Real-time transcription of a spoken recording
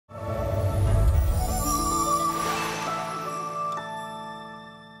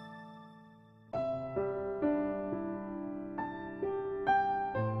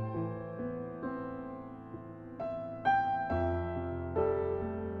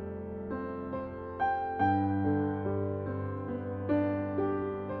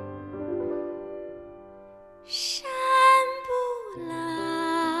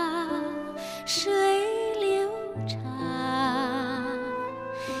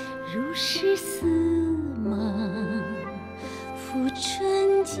是司马富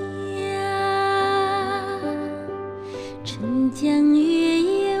春家，春江月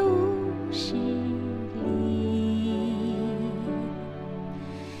夜50里，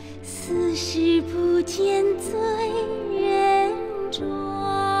四时不见醉人庄。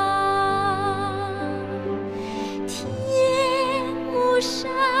天目山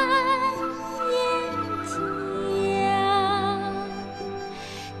岩江，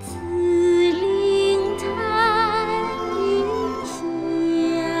紫岭潭云香，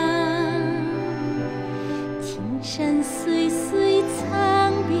青山岁岁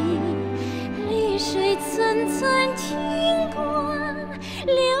苍碧，绿水寸寸听过，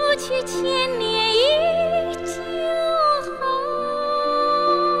流去千年依旧好。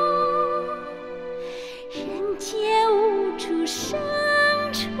人间无处生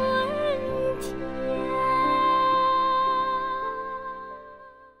春天。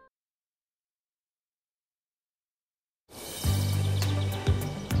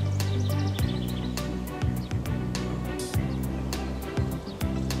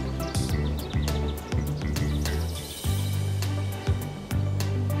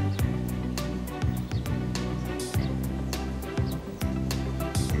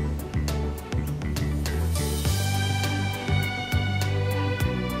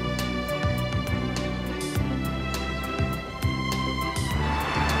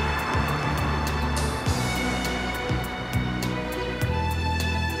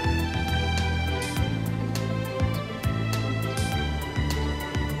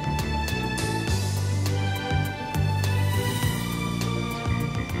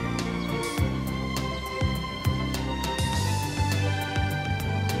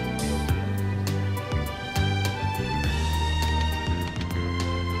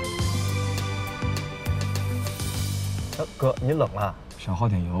哥，你冷了？少耗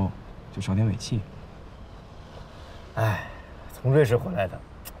点油，就少点尾气。哎，从瑞士回来的，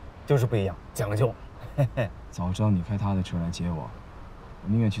就是不一样，讲究。嘿嘿。早知道你开他的车来接我，我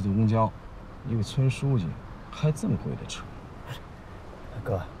宁愿去坐公交。一个村书记开这么贵的车。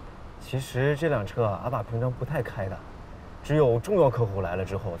哥，其实这辆车阿爸平常不太开的，只有重要客户来了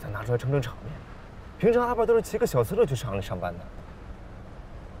之后才拿出来撑撑场面。平常阿爸都是骑个小磁溜去厂里上班的。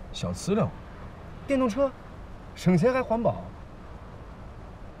小磁溜，电动车。省钱还环保。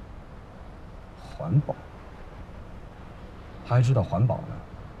环保？他还知道环保呢。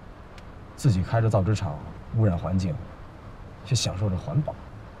自己开着造纸厂，污染环境，却享受着环保。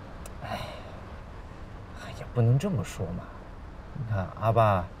哎，也不能这么说嘛。你看，阿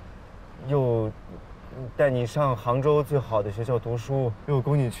爸又带你上杭州最好的学校读书，又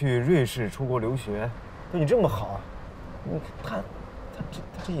供你去瑞士出国留学，对你这么好，你他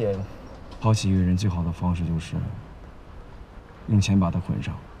这也。抛弃一个人最好的方式就是用钱把他捆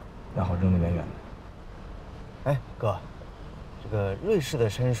上，然后扔得远远的。哎，哥，这个瑞士的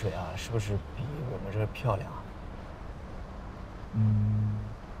山水啊，是不是比我们这儿漂亮啊？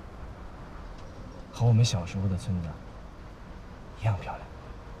和我们小时候的村子一样漂亮。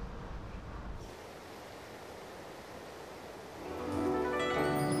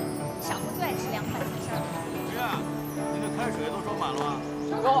小夫最爱吃凉拌菜馅儿。谁呀？你的开水都装满了吗？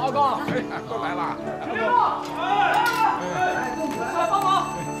阿刚，哎，都来了。师傅，哎，快帮忙！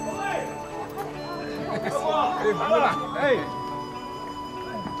哎，忙着呢，哎，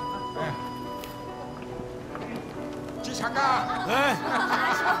吉祥啊！哎，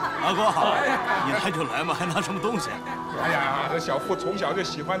阿哥好，你来就来嘛，还拿什么东西？哎呀，这小富从小就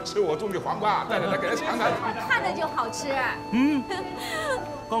喜欢吃我种的黄瓜，带来给他尝尝。看着就好吃。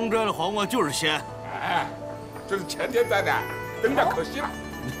刚摘的黄瓜就是鲜。哎，这是前天摘的，等着可惜了。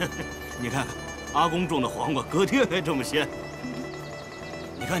你看看，阿公种的黄瓜，隔天还这么鲜。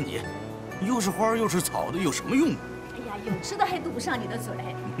你看你，又是花又是草的，有什么用？哎呀，有吃的还堵不上你的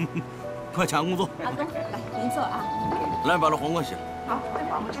嘴。快抢工作。阿公，来，您坐啊。来，把这黄瓜洗了。好，这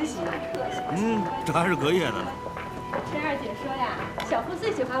黄瓜真行。这还是隔夜的呢。陈二姐说呀，小富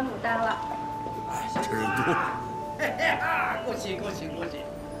最喜欢牡丹了。哎，这人多。恭喜恭喜恭喜！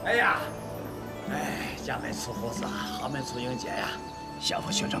哎呀，哎，家门出猴子，豪门出英杰呀！小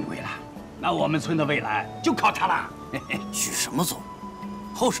富学正规了，那我们村的未来就靠他了。举什么走？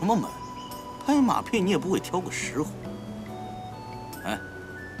好什么门？拍马屁你也不会挑个实惠。哎，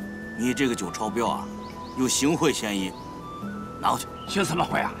你这个酒超标啊，有行贿嫌疑，拿回去。学什么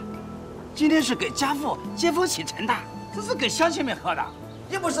会啊？今天是给家父接风洗尘的，这是给乡亲们喝的，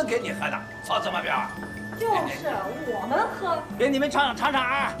又不是给你喝的，抄什么标啊？就是我们喝，给你们尝尝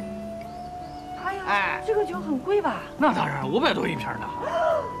啊！哎呀，这个酒很贵吧？那当然，500多一瓶呢。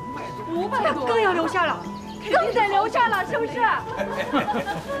500多，更要留下了，更得留下了，是不是？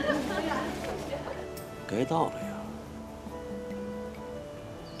该到了呀。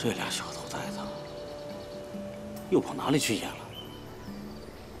这俩小头崽子又跑哪里去演了？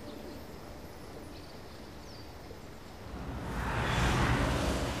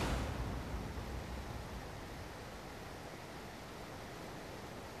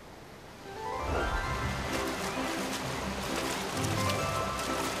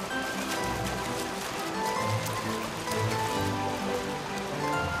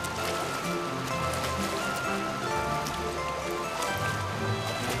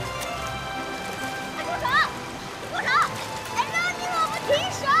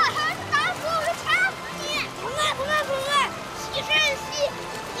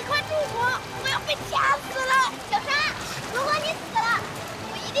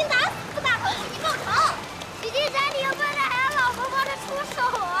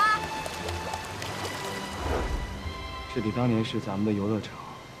这里当年是咱们的游乐场，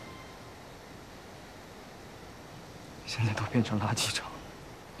现在都变成垃圾场。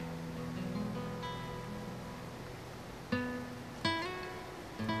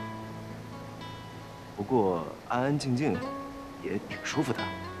不过安安静静，也挺舒服的。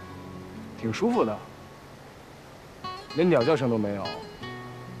挺舒服的，连鸟叫声都没有。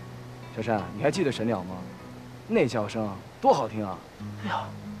小山，你还记得神鸟吗？那叫声多好听啊！哎呀，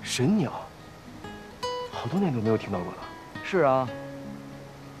神鸟，好多年都没有听到过了。是啊。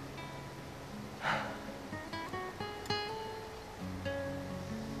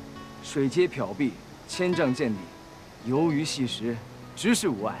水阶缥碧，千丈见底，游鱼细石，直视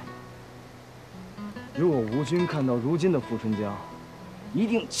无碍。如果吴军看到如今的富春江，一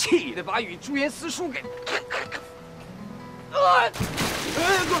定气得把与朱颜私书给……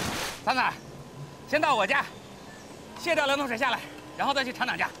三子，先到我家，卸掉冷冻水下来，然后再去厂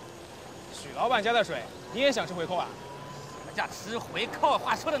长家。许老板家的水，你也想吃回扣啊？什么叫吃回扣？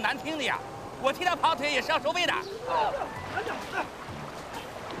话说的难听的呀，我替他跑腿也是要收费的。哎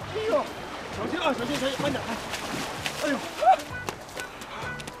呦，小心啊，小心，慢点！哎呦，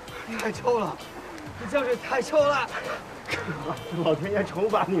太臭了，这江水太臭了。老天爷惩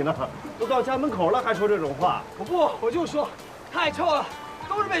罚你呢！都到家门口了，还说这种话。我就说，太臭了，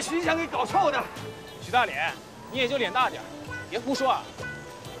都是被徐强给搞臭的。许大脸，你也就脸大点，别胡说啊！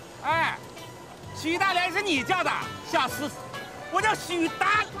哎，许大脸是你叫的，吓死！我叫许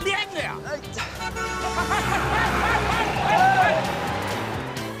大脸的呀。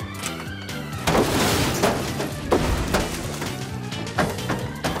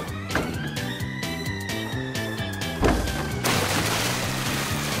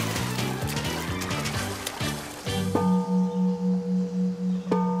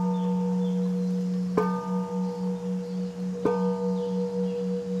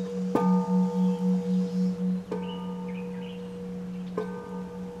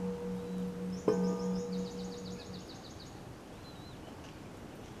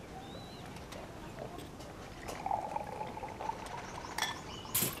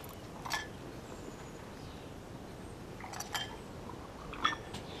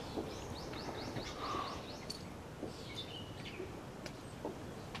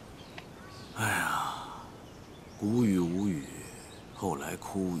哎呀，谷雨无雨，后来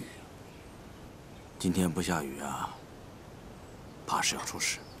枯雨。今天不下雨啊，怕是要出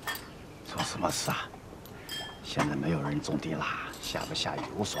事。出什么事啊？现在没有人种地啦，下不下雨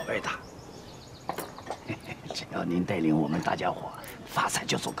无所谓的。只要您带领我们大家伙，发财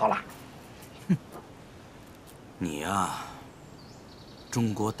就足够了。哼，你呀，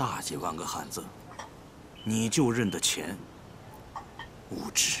中国大几万个汉字，你就认得钱，无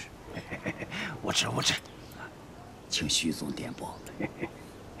知。无知，请徐总点拨。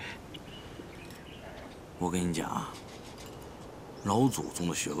我跟你讲啊，老祖宗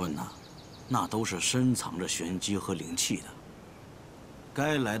的学问呐，那都是深藏着玄机和灵气的。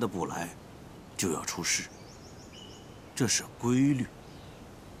该来的不来，就要出事，这是规律，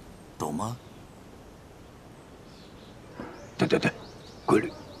懂吗？对，规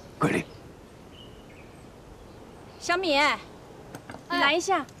律。小米，你来一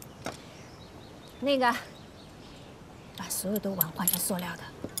下。那个，把所有的碗换成塑料的。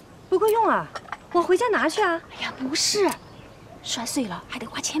不够用啊，我回家拿去啊。哎呀，不是，摔碎了还得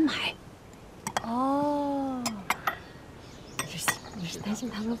花钱买。哦，你是担心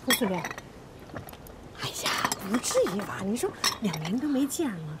他们父子俩？哎呀，不至于吧？你说2年都没见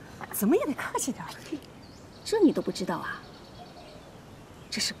了，怎么也得客气点。这你都不知道啊？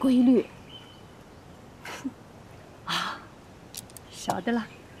这是规律。啊，晓得了，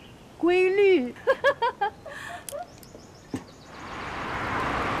规律。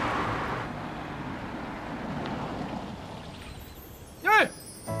耶，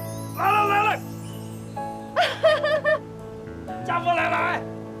来了！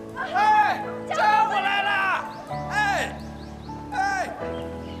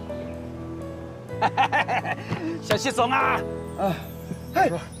小徐总啊！哎，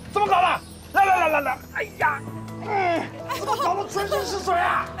怎么搞的？来！哎呀，怎么搞得全身是水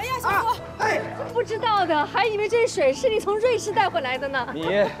啊？哎呀，小夫，不知道的，还以为这水是你从瑞士带回来的呢。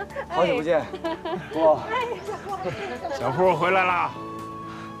你好久不见，我。小富回来了。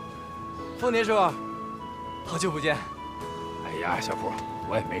丰年叔，好久不见。哎呀，小富，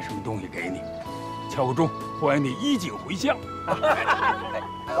我也没什么东西给你，敲个钟，欢迎你衣锦回乡。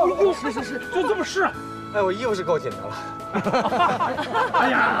是，就这么试。哎，我衣服是够紧的了。哎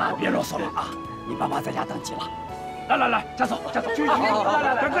呀，别啰嗦了啊！你爸妈在家等急了。来，家走，去。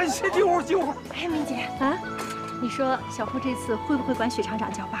来，赶紧先进屋。哎，明姐啊，你说小富这次会不会管许厂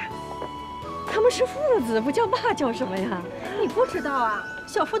长叫爸？他们是父子，不叫爸叫什么呀？你不知道啊，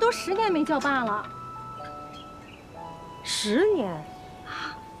小富都10年没叫爸了。10年？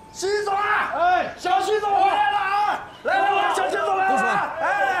徐总啊！哎，小徐总回来了啊！来，小徐总来了！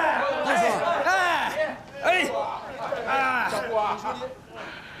小富啊，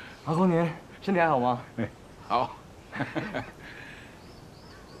阿公您身体还好吗？好。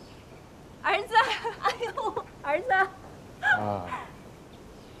儿子，哎呦，儿子！啊。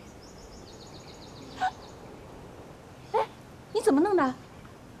哎，你怎么弄的？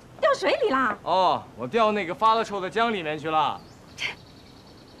掉水里啦？哦，我掉那个发了臭的江里面去了。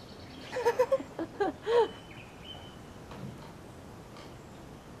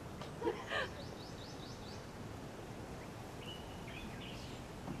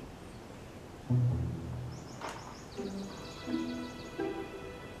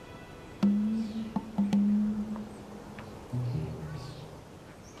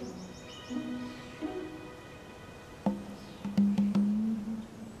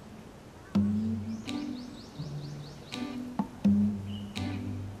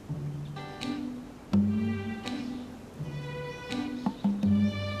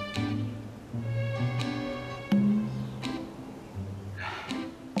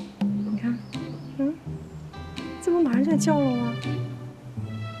怎么马上就叫了啊？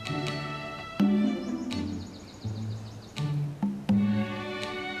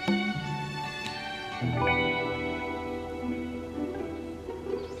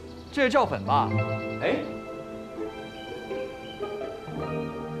这是皂粉吧？哎，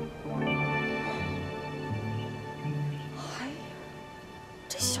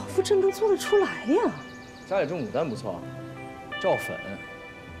这小富真能做得出来呀！家里这牡丹不错，皂粉、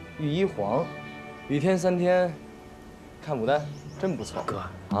玉衣黄，雨天3天，看牡丹真不错。哥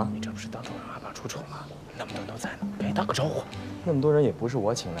啊，你这不是当众让阿爸出丑吗？那么多人都在呢，赶紧打个招呼。那么多人也不是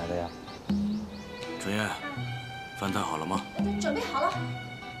我请来的呀。春燕，饭菜好了吗？准备好了。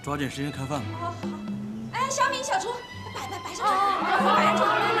抓紧时间开饭吧。好。哎，小米、小厨，摆上去，摆上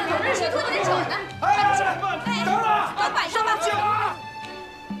去。水托点酒呢。等等，都摆上吧。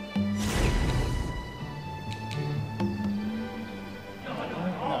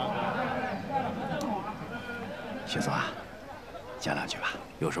徐总啊，讲两句吧。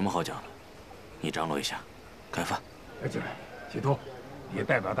有什么好讲的？你张罗一下，开饭。来，几位，许图，也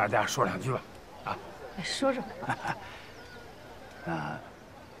代表大家说两句吧。啊，说说。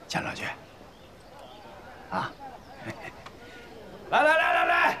讲两句。啊！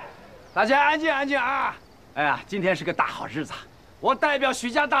来，大家安静啊！哎呀，今天是个大好日子，我代表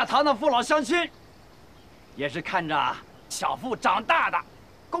许家大塘的父老乡亲，也是看着小富长大的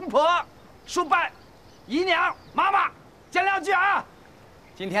公婆、叔伯、姨娘、妈妈，讲两句啊！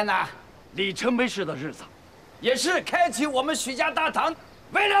今天呢，里程碑式的日子，也是开启我们许家大塘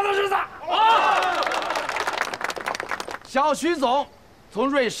未来的日子啊！小许总从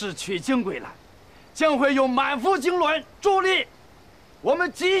瑞士取经归来，将会用满腹经纶助力我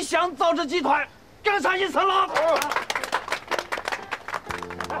们吉祥造纸集团更上一层楼。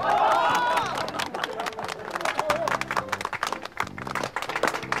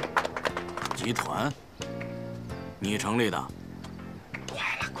集团？你成立的？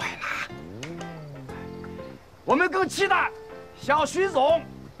快了！我们更期待小徐总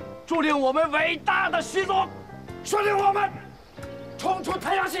助领我们伟大的徐总，率领我们冲出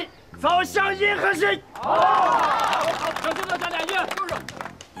太阳系，走向银河系。好，小徐总讲两句。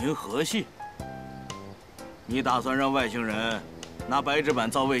银河系？你打算让外星人拿白纸板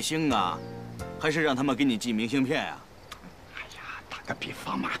造卫星啊，还是让他们给你寄明信片呀？哎呀，打个比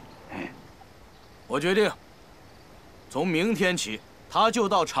方嘛。我决定，从明天起，他就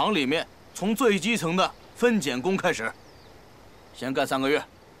到厂里面，从最基层的分拣工开始，先干3个月，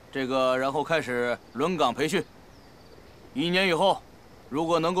然后开始轮岗培训。1年以后，如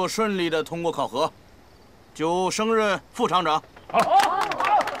果能够顺利的通过考核，就升任副厂长。好，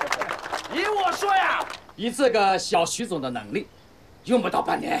依我说呀，以这个小徐总的能力，用不到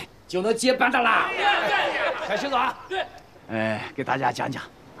半年就能接班的啦。小徐子啊，对，给大家讲讲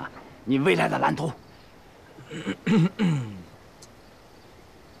啊，你未来的蓝图。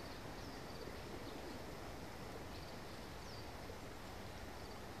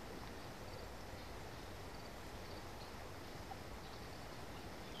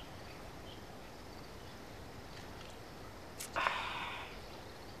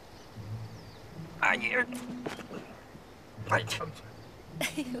哎你，哎呀！哎呦！快点说。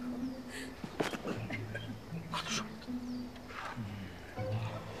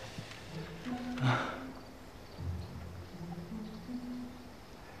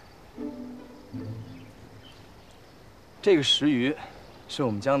这个石鱼是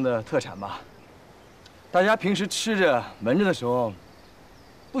我们江的特产吧？大家平时吃着、闻着的时候，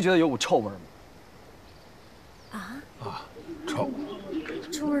不觉得有股臭味吗？啊，臭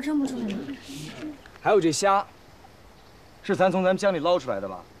味真不臭吗？还有这虾，是咱从咱们江里捞出来的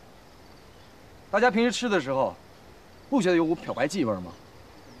吧？大家平时吃的时候，不觉得有股漂白剂味吗？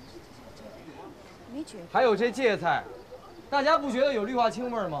没觉得。还有这芥菜，大家不觉得有氯化氢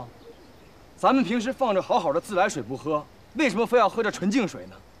味吗？咱们平时放着好好的自来水不喝，为什么非要喝这纯净水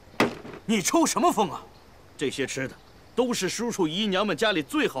呢？你抽什么风啊？这些吃的都是叔叔姨娘们家里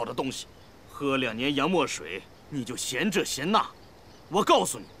最好的东西，喝2年洋墨水你就嫌这嫌那。我告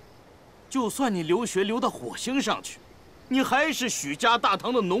诉你，就算你留学留到火星上去，你还是许家大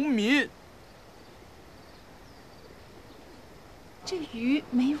塘的农民。这鱼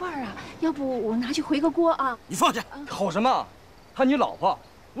没味儿啊，要不我拿去回个锅啊？你放下！好什么？她你老婆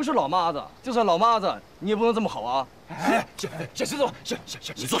不是老妈子，就算老妈子，你也不能这么好啊！哎，小徐子，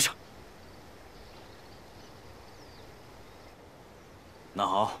你坐下。那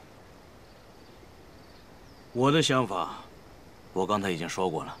好，我的想法，我刚才已经说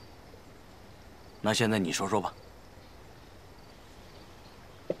过了。那现在你说说吧。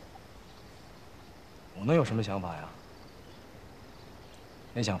我能有什么想法呀？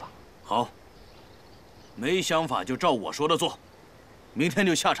没想法。好，没想法就照我说的做，明天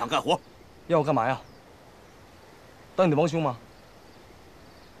就下场干活。要我干嘛呀？当你的帮凶吗？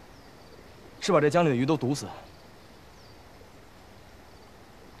是把这江里的鱼都毒死，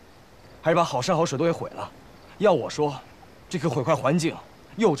还是把好山好水都给毁了？要我说，这个毁坏环境、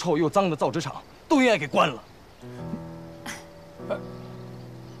又臭又脏的造纸厂都应该给关了。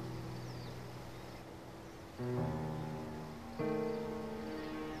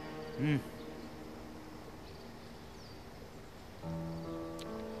嗯。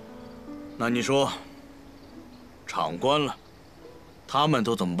那你说，厂关了，他们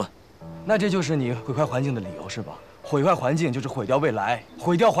都怎么办？那这就是你毁坏环境的理由是吧？毁坏环境就是毁掉未来，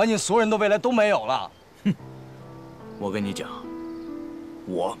毁掉环境，所有人的未来都没有了。哼！我跟你讲，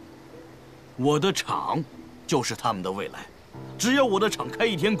我的厂就是他们的未来，只要我的厂开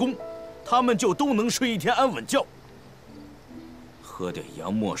1天工，他们就都能睡1天安稳觉。喝点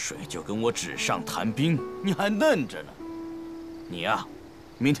洋墨水就跟我纸上谈兵，你还嫩着呢。你呀，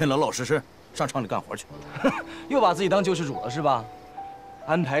明天老老实实上厂里干活去。又把自己当救世主了是吧？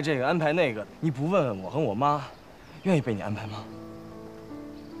安排这个安排那个，你不问问我和我妈，愿意被你安排吗？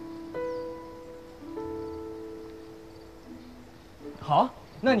好，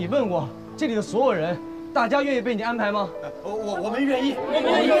那你问过这里的所有人，大家愿意被你安排吗？我们愿意，我们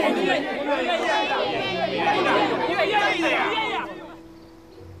愿意的呀。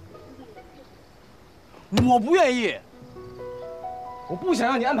我不愿意，我不想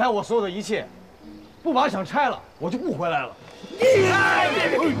让你安排我所有的一切，不把厂拆了，我就不回来了。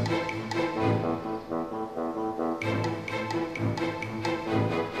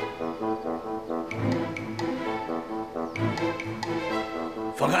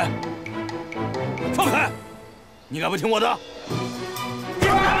放开！放开！你敢不听我的？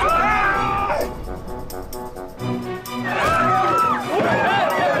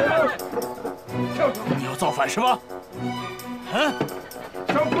你要造反是吧？嗯？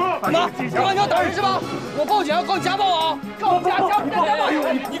小哥，干嘛？干嘛？你要打人是吧？我报警，告你家暴啊！告家暴！哎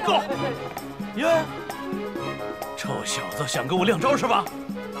呦，你告！耶！臭小子，想跟我亮招是吧？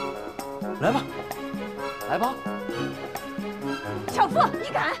来吧，来吧！小富，你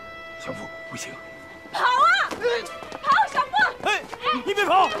敢？小富，不行！跑啊！跑，小富！哎，你别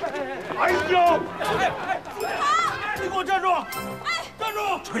跑！哎呦！你给我站住！哎，站住！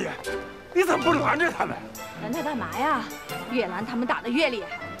春野，你怎么不拦着他们？拦他干嘛呀？越拦他们打得越厉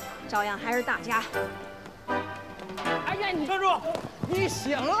害，照样还是大家。哎呀，你站住！你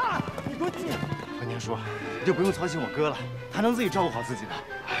醒了！你给我进！和您说，你就不用操心我哥了，他能自己照顾好自己的。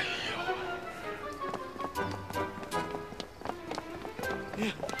哎呦！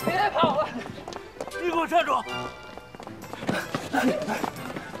别跑了！你给我站住！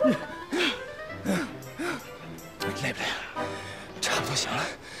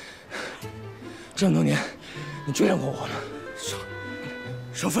这么多年，你追上过我吗？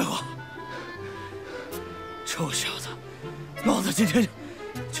少废话！臭小子，老子今天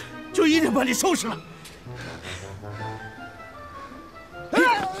就一定把你收拾了！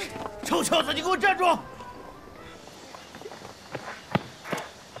哎，臭小子，你给我站住！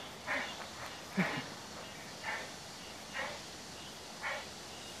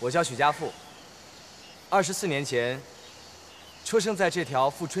我叫许家富，24年前出生在这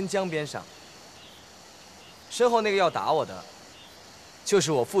条富春江边上。身后那个要打我的，就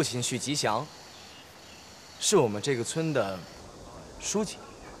是我父亲许吉祥，是我们这个村的书记。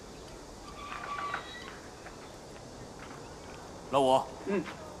老五，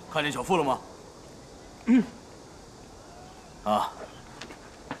看见小富了吗？啊。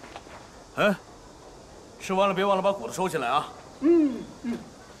哎，吃完了别忘了把骨头收起来啊。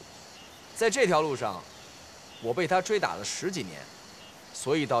在这条路上，我被他追打了10几年，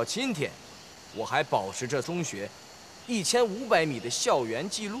所以到今天，我还保持着中学1500米的校园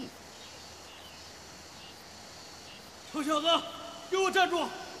记录。臭小子，给我站住！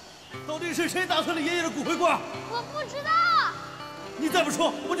到底是谁打碎了爷爷的骨灰罐？我不知道。你再不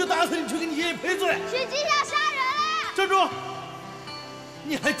说，我就打死你，去给你爷爷赔罪！许吉祥杀人了！站住！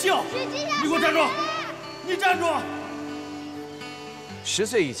你还叫？许吉祥！你给我站住！你站住！10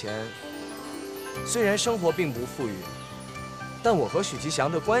岁以前，虽然生活并不富裕，但我和许吉祥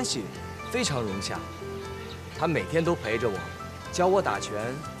的关系非常融洽。他每天都陪着我，教我打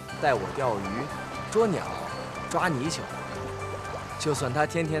拳，带我钓鱼、捉鸟、抓泥鳅。就算他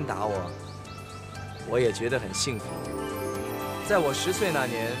天天打我，我也觉得很幸福。在我10岁那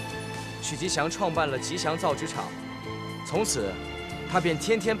年，许吉祥创办了吉祥造纸厂，从此他便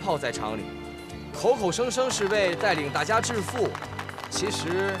天天泡在厂里，口口声声是为带领大家致富，其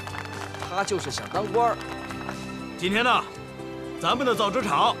实他就是想当官儿。今天呢，咱们的造纸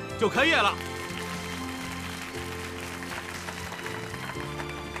厂就开业了，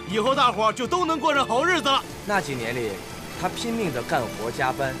以后大伙儿就都能过上好日子了。那几年里，他拼命地干活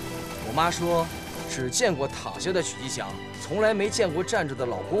加班。我妈说，只见过躺下的许吉祥，从来没见过站着的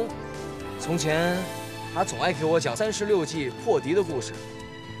老公。从前，他总爱给我讲36计破敌的故事，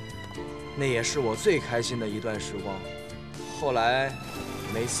那也是我最开心的一段时光。后来，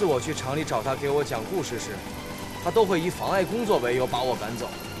每次我去厂里找他给我讲故事时，他都会以妨碍工作为由把我赶走。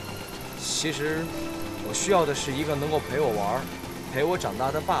其实，我需要的是一个能够陪我玩、陪我长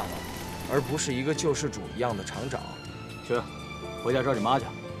大的爸爸，而不是一个救世主一样的厂长。去，回家找你妈去，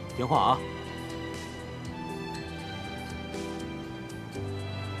听话啊。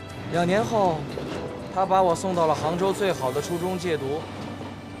2年后，他把我送到了杭州最好的初中戒毒。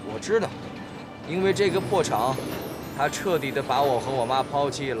我知道，因为这个破厂，他彻底的把我和我妈抛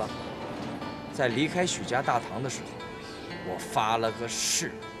弃了。在离开许家大堂的时候，我发了个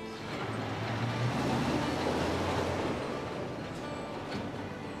誓。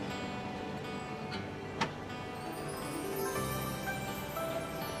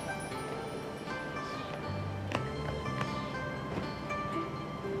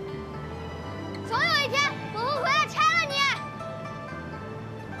总有一天我会回来拆了你。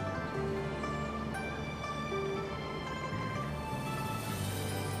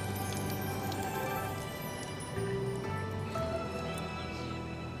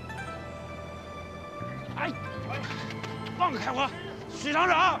哎，放开我，许厂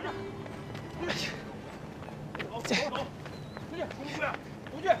长！走，出去，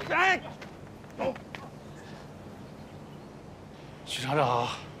出去！哎，走。许厂长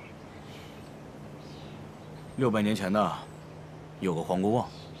，600年前呢，有个黄国旺，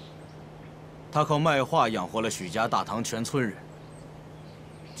他靠卖画养活了许家大塘全村人。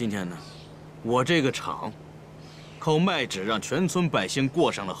今天呢，我这个厂靠卖纸让全村百姓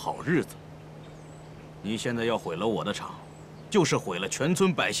过上了好日子。你现在要毁了我的厂，就是毁了全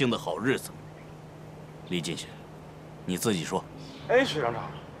村百姓的好日子。李进贤，你自己说。哎，许厂长，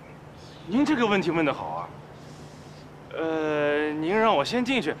您这个问题问得好啊。您让我先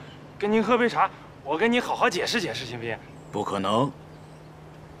进去，跟您喝杯茶，我跟您好好解释解释，行不行？不可能。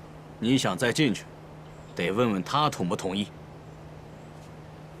你想再进去，得问问他同不同意。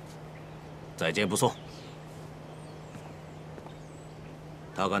再见不送。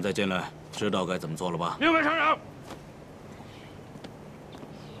他敢再进来，知道该怎么做了吧？明白，厂长。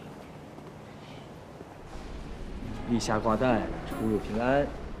立下挂带，出入平安；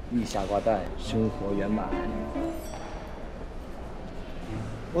立下挂带，生活圆满。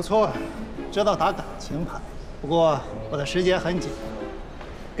不错，知道打感情牌。不过我的时间很紧，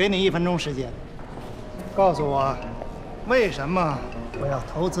给你1分钟时间，告诉我为什么我要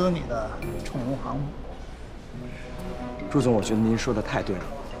投资你的宠物航母。朱总，我觉得您说的太对了，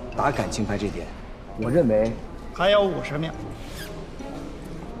打感情牌这点我认为还有50秒。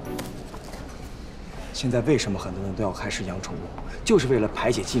现在为什么很多人都要开始养宠物，就是为了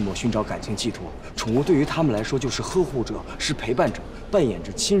排解寂寞，寻找感情寄托。宠物对于他们来说就是呵护者，是陪伴者，扮演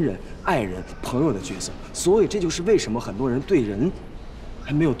着亲人、爱人、朋友的角色。所以这就是为什么很多人对人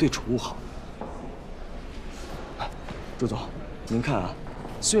还没有对宠物好。朱总，您看啊，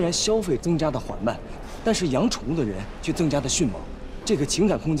虽然消费增加的缓慢，但是养宠物的人却增加的迅猛。这个情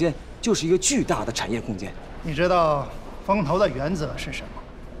感空间就是一个巨大的产业空间。你知道风投的原则是什么？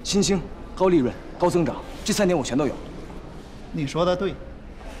新兴、高利润、高增长，这3点我全都有。你说的对，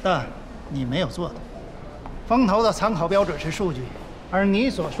但你没有做到。风投的参考标准是数据，而你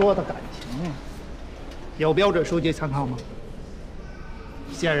所说的感情，有标准数据参考吗？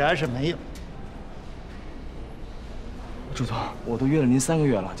显然是没有。朱总，我都约了您3个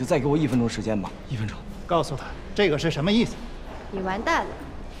月了，就再给我1分钟时间吧，1分钟。告诉他这个是什么意思？你完蛋了。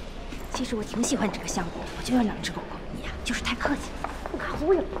其实我挺喜欢这个项目，我就要2只狗狗，你呀就是太客气了，不敢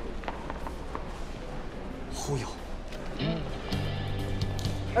忽悠。忽悠。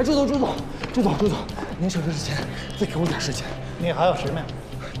哎，朱总，您上车之前再给我点时间。你还有10秒。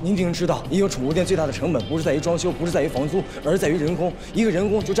您一定知道，一个宠物店最大的成本不是在于装修，不是在于房租，而是在于人工。一个人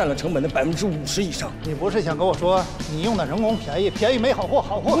工就占了成本的50%以上。你不是想跟我说你用的人工便宜，便宜没好货，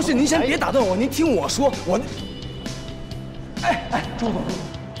好货不是？您先别打断我，您听我说，哎，朱总，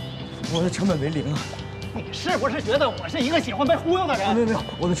我的成本为0啊。你是不是觉得我是一个喜欢被忽悠的人？没有，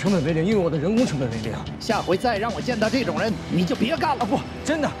我的成本为0，因为我的人工成本为0。下回再让我见到这种人，你就别干了。不，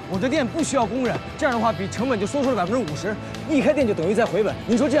真的，我的店不需要工人，这样的话比成本就缩出了50%，一开店就等于在回本。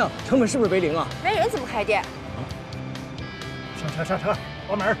您说这样成本是不是为0啊？没人怎么开店？上车，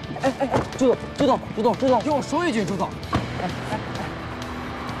关门。哎，朱总，听我说一句，朱总。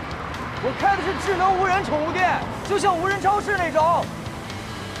我开的是智能无人宠物店，就像无人超市那种。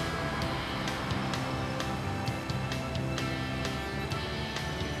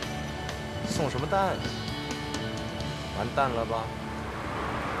送什么蛋？完蛋了吧？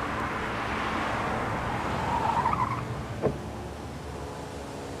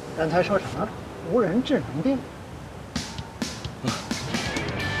刚才说什么？无人智能店？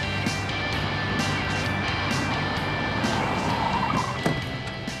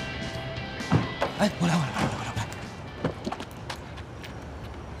哎，我来。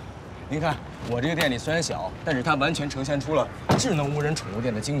您看，我这个店里虽然小，但是它完全呈现出了智能无人宠物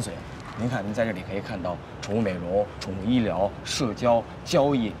店的精髓。您看，您在这里可以看到宠物美容、宠物医疗、社交、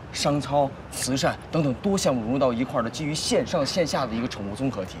交易、商超、慈善等等多项目融入到一块儿的基于线上线下的一个宠物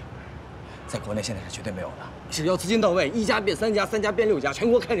综合体，在国内现在是绝对没有的。只要资金到位，1家变3家，3家变6家，全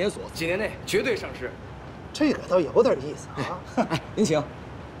国开连锁，几年内绝对上市。这个倒有点意思啊！哎，您请。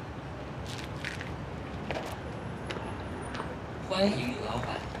欢迎老板。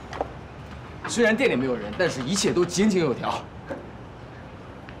虽然店里没有人，但是一切都井井有条。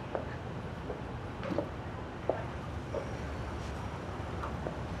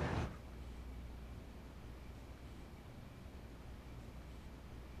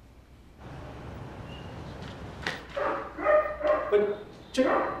不是，这什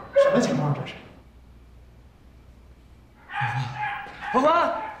么情况？这是？欢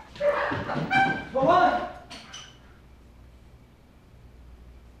欢。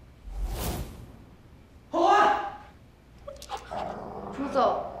朱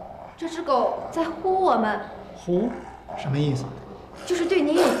总，这只狗在呼我们。呼？什么意思？就是对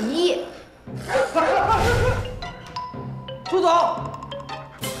您有敌意。朱总，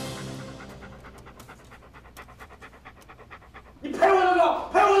你赔我的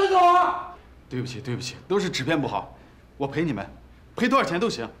狗啊！对不起，都是纸片不好，我赔你们，赔多少钱都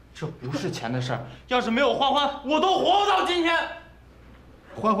行。这不是钱的事儿，要是没有欢欢，我都活不到今天。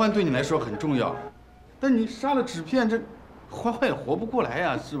欢欢对你来说很重要，但你杀了纸片，这欢欢也活不过来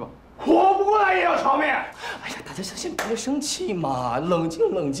呀，是吧？活不过来也要偿命。哎呀，大家先别生气嘛，冷静。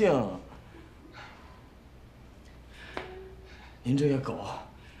您这个狗，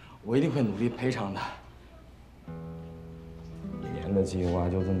我一定会努力赔偿的。1年的计划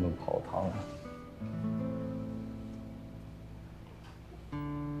就这么泡汤了。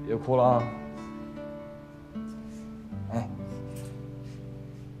别哭了啊！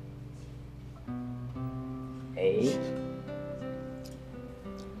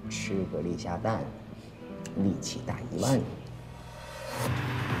吃个立下蛋，力气大1万。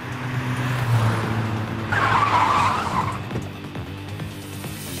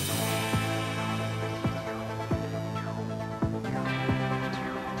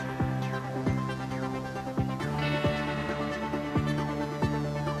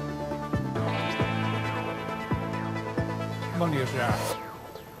孟律师，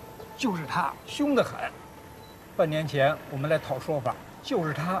就是他，凶得很。半年前我们来讨说法，就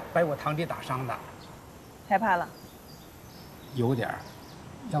是他把我堂弟打伤的。害怕了？有点儿，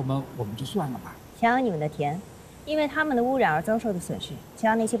要么我们就算了吧。想养你们的田，因为他们的污染而遭受的损失，想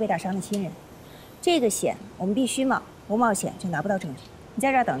要那些被打伤的亲人，这个险我们必须冒，不冒险就拿不到证据。你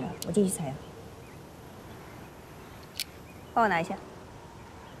在这儿等着，我进去采样。帮我拿一下。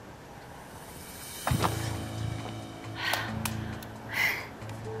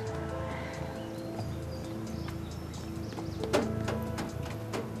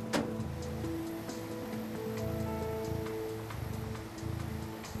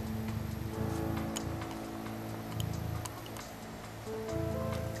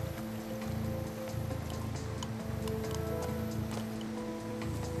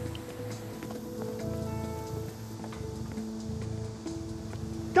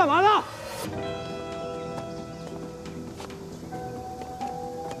干嘛呢？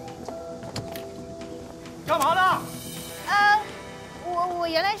干嘛呢？我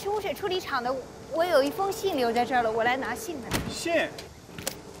原来是污水处理厂的，我有一封信留在这儿了，我来拿信的。信？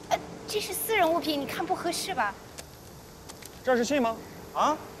这是私人物品，你看不合适吧？这是信吗？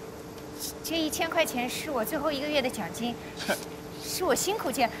啊？这1000块钱是我最后1个月的奖金，是我辛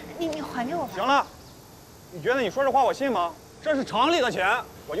苦借，你还给我吧。行了，你觉得你说这话我信吗？这是厂里的钱，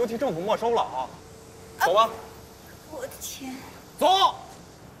我就替政府没收了啊！走吧。我的钱。走。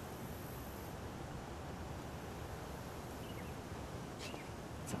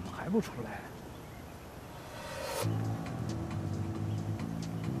怎么还不出来？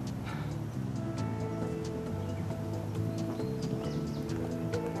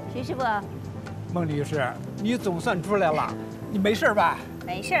徐师傅，孟律师，你总算出来了，你没事吧？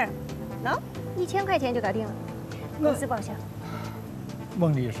没事儿，喏，1000块钱就搞定了，公司报销。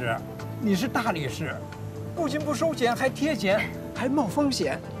孟律师，你是大律师，不仅不收钱，还贴钱，还冒风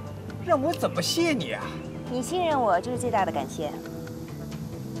险，让我怎么谢你啊？你信任我，这是最大的感谢。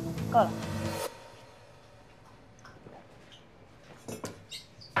够了。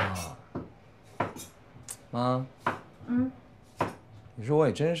妈，你说我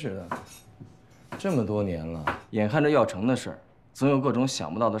也真是的，这么多年了，眼看着要成的事儿，总有各种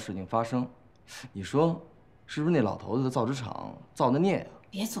想不到的事情发生。你说，是不是那老头子的造纸厂造的孽啊？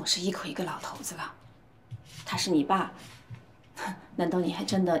别总是一口一个老头子了，他是你爸，难道你还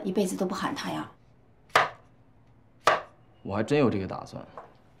真的一辈子都不喊他呀？我还真有这个打算。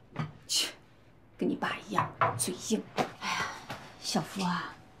切，跟你爸一样，嘴硬。哎呀，小福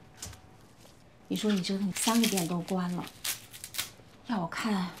啊，你说你折腾3个店都关了，要我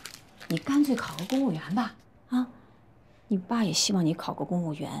看，你干脆考个公务员吧。啊，你爸也希望你考个公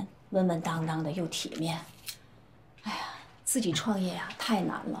务员，稳稳当当的又体面。哎呀，自己创业呀，太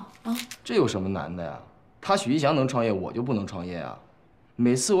难了啊！这有什么难的呀？他许一祥能创业，我就不能创业啊！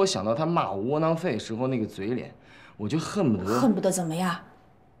每次我想到他骂我窝囊废时候那个嘴脸，我就恨不得怎么样？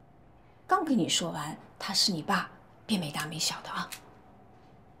刚跟你说完，他是你爸，别没大没小的啊！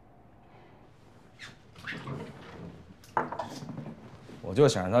我就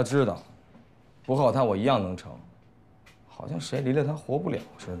想让他知道，不靠他我一样能成。好像谁离了他活不了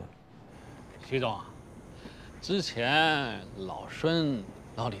似的。徐总，之前老孙、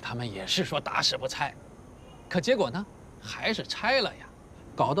老李他们也是说打死不拆，可结果呢，还是拆了呀，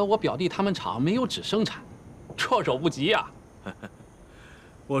搞得我表弟他们厂没有纸生产，措手不及呀。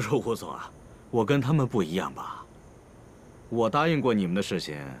我说胡总啊，我跟他们不一样吧？我答应过你们的事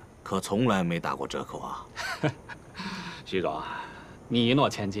情，可从来没打过折扣啊。徐总啊，你一诺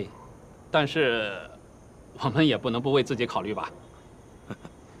千金，但是我们也不能不为自己考虑吧。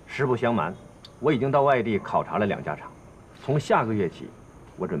实不相瞒，我已经到外地考察了2家厂，从下个月起，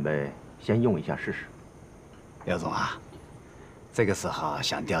我准备先用一下试试。刘总啊，这个时候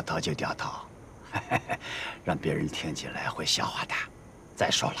想掉头就掉头，让别人听起来会笑话的。再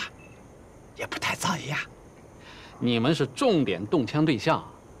说了，也不太造诣呀。你们是重点动枪对象，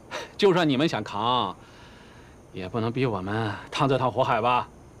就算你们想扛，也不能逼我们趟这趟火海吧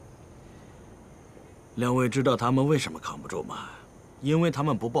？2位知道他们为什么扛不住吗？因为他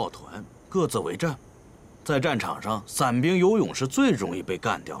们不抱团，各自为战。在战场上，散兵游勇是最容易被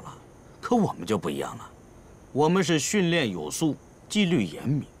干掉了。可我们就不一样了，我们是训练有素、纪律严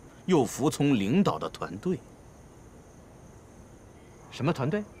明，又服从领导的团队。什么团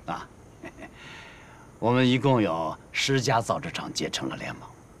队啊？我们一共有10家造纸厂结成了联盟，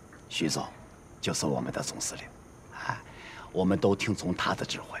徐总就是我们的总司令。我们都听从他的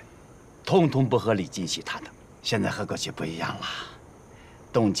指挥，统统不和李进喜谈的。现在和过去不一样了，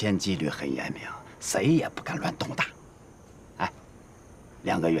动迁纪律很严明，谁也不敢乱动的。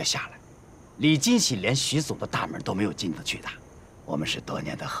2个月下来，李进喜连徐总的大门都没有进得去的。我们是多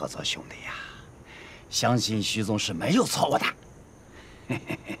年的合作兄弟呀，相信徐总是没有错误的。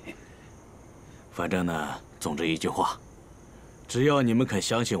反正呢，总之一句话，只要你们肯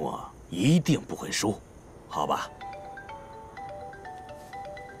相信我，一定不会输，好吧？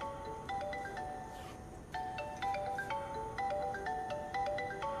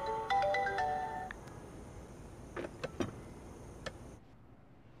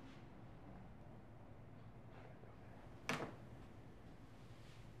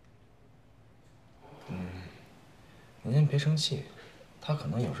您先别生气，他可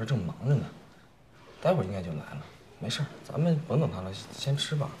能有事正忙着呢，待会儿应该就来了。没事，咱们甭等他了，先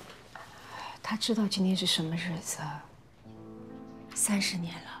吃吧。他知道今天是什么日子，30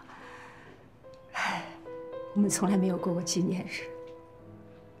年了，唉，我们从来没有过过纪念日。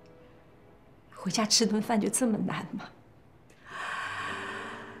回家吃顿饭就这么难吗？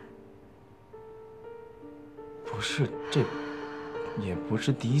不是，这也不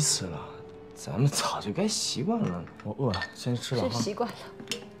是第一次了。 咱们早就该习惯了。我饿了，先吃吧。是习惯了，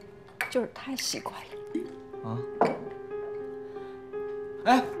就是太习惯了。啊！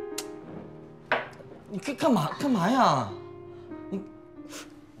哎，你干嘛呀？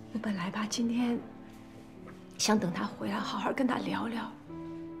我本来吧，今天想等他回来，好好跟他聊聊，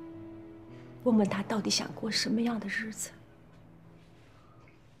问问他到底想过什么样的日子。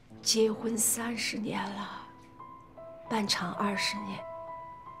结婚30年了，办厂20年。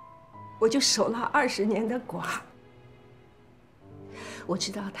 我就守了20年的寡，我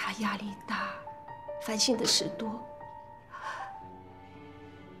知道他压力大，烦心的事多。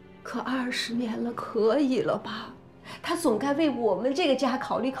可20年了，可以了吧？他总该为我们这个家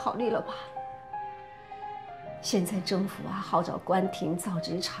考虑考虑了吧？现在政府啊号召关停造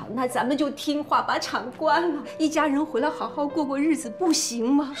纸厂，那咱们就听话，把厂关了，一家人回来好好过过日子，不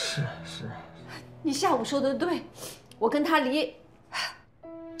行吗？是。你下午说的对，我跟他离。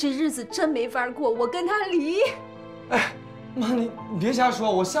 这日子真没法过，我跟他离。哎，妈，你别瞎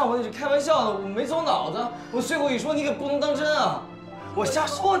说，我下午那是开玩笑的，我没走脑子。我随口一说，你可不能当真啊！我瞎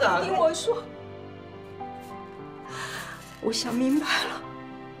说的。听我说，我想明白了，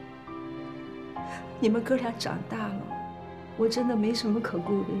你们哥俩长大了，我真的没什么可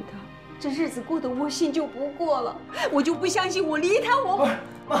顾虑的。这日子过得窝心就不过了，我就不相信我离他我。不是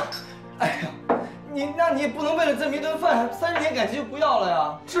妈，哎呀。 那你也不能为了这么一顿饭，30年感情就不要了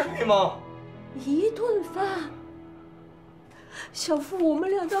呀？至于吗？一顿饭，小付，我们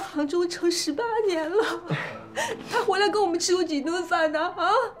俩到杭州城18年了，他回来跟我们吃过几顿饭呢？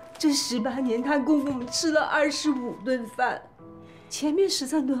啊，这18年他跟我们吃了25顿饭，前面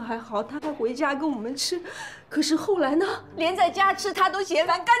13顿还好，他还回家跟我们吃，可是后来呢，连在家吃他都嫌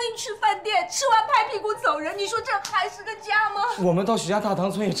烦，赶紧去饭店，吃完拍屁股走人。你说这还是个家吗？我们到许家大塘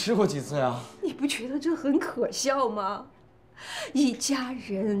村也吃过几次呀。你不觉得这很可笑吗？一家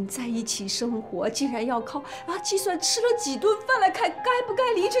人在一起生活，竟然要靠计算吃了几顿饭来看该不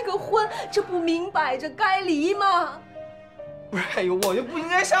该离这个婚，这不明摆着该离吗？ 不是，哎呦，我就不应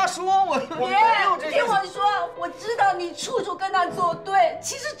该瞎说，我没有这个。听我说，我知道你处处跟他作对，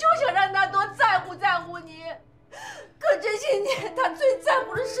其实就想让他多在乎你。可这些年，他最在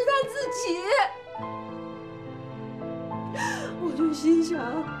乎的是他自己。我就心想，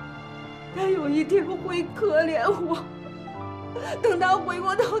他有一天会可怜我，等他回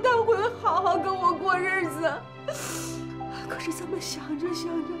过头，他会好好跟我过日子。可是这么想着想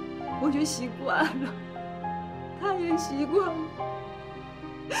着，我就习惯了。 他也习惯了，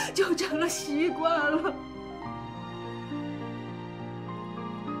就成了习惯了。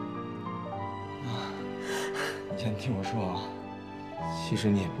你先听我说啊，其实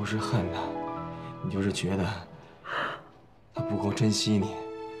你也不是恨他，你就是觉得他不够珍惜你，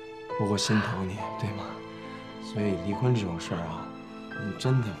不够心疼你，对吗？所以离婚这种事儿啊，你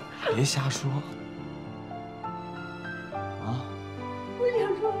真的别瞎说啊！我想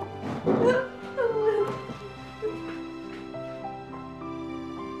说。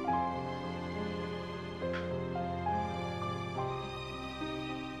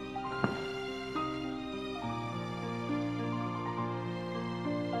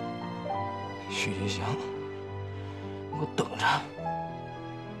 许吉祥，你给我等着！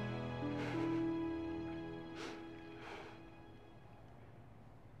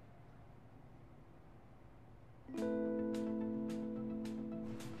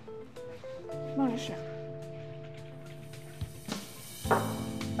孟律师，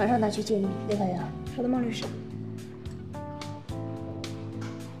晚上拿去见你，叶凡阳。好的，孟律师。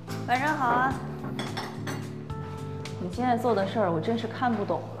晚上好啊！你现在做的事儿，我真是看不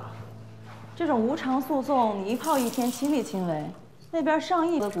懂了。 这种无偿诉讼，你一炮一天，亲力亲为。那边上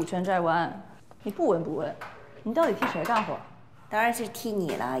亿的股权债务案，你不闻不问，你到底替谁干活？当然是替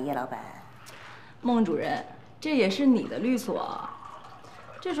你了，叶老板。孟主任，这也是你的律所，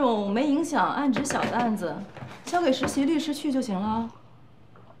这种没影响案值小的案子，交给实习律师去就行了。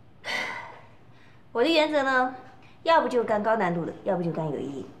我的原则呢，要不就干高难度的，要不就干有意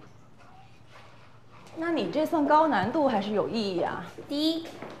义。那你这算高难度还是有意义啊？第一，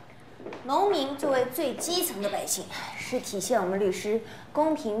农民作为最基层的百姓，是体现我们律师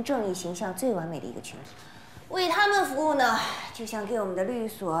公平正义形象最完美的一个群体。为他们服务呢，就像给我们的律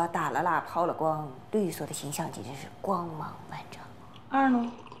所打了蜡、抛了光，律所的形象简直是光芒万丈。二呢？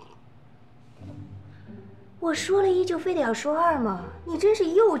我说了一就非得要说二吗？你真是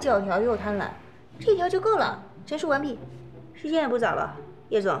又教条又贪婪，这条就够了。陈述完毕，时间也不早了，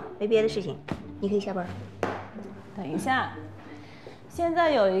叶总没别的事情，你可以下班。等一下，现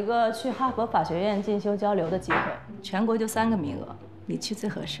在有一个去哈佛法学院进修交流的机会，全国就3个名额，你去最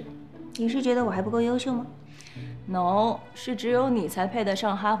合适。你是觉得我还不够优秀吗？ No， 是只有你才配得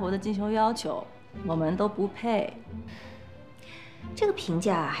上哈佛的进修要求，我们都不配。这个评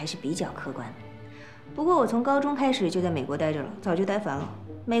价还是比较客观的。不过我从高中开始就在美国待着了，早就待烦了。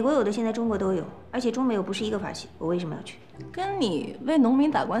美国有的，现在中国都有，而且中美又不是一个法系，我为什么要去？跟你为农民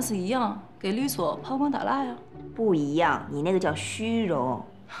打官司一样，给律所抛光打蜡呀？不一样，你那个叫虚荣。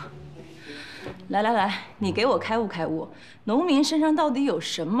来来来，你给我开悟开悟，农民身上到底有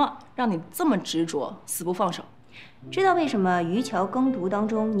什么让你这么执着，死不放手？ 知道为什么渔樵耕读当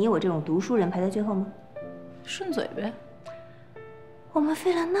中，你我这种读书人排在最后吗？顺嘴呗。我们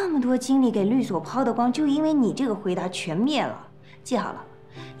费了那么多精力给律所抛的光，就因为你这个回答全灭了。记好了，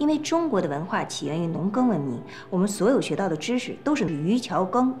因为中国的文化起源于农耕文明，我们所有学到的知识都是渔樵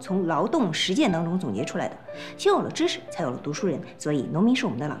耕从劳动实践当中总结出来的。先有了知识，才有了读书人。所以农民是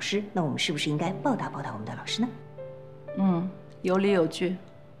我们的老师，那我们是不是应该报答报答我们的老师呢？嗯，有理有据。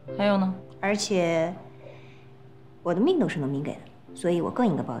还有呢？而且。 我的命都是农民给的，所以我更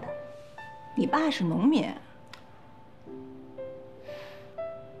应该报答。你爸是农民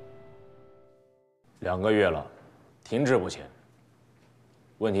？2个月了，停滞不前。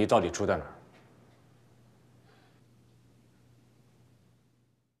问题到底出在哪儿？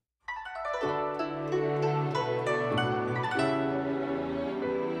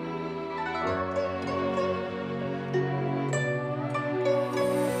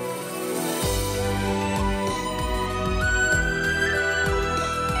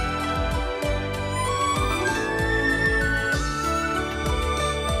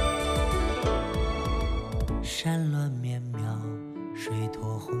山峦绵渺，水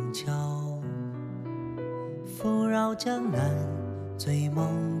托红桥，扶绕江南，醉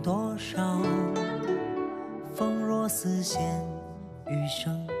梦多少？风若丝线，雨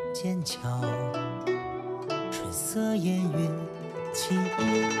声渐悄，春色烟云，轻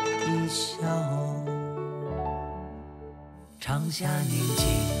一笑。长夏宁静，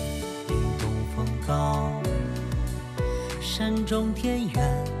凛冬风高，山中田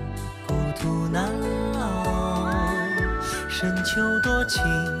园，故土难老。 深秋多情，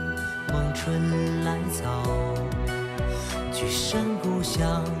梦春来早。举身故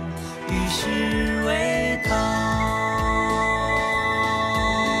乡，与世为道。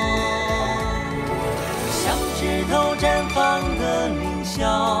像枝头绽放的凌霄，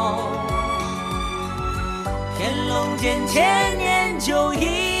天龙间千年酒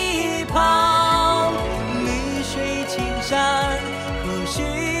一泡。绿水青山，何须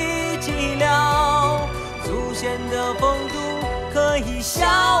寂寥？祖先的风度。 可以笑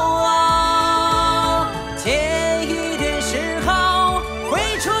傲，借一点嗜好，绘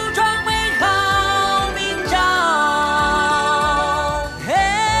出壮美好明朝。嘿，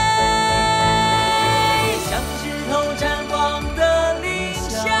像枝头绽放的凌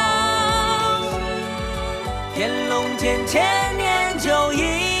霄，天龙间千年酒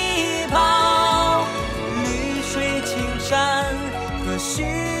一泡。绿水青山，何须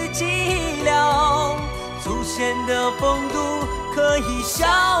寂寥？祖先的风度。 可以笑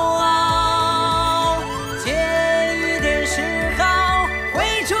傲。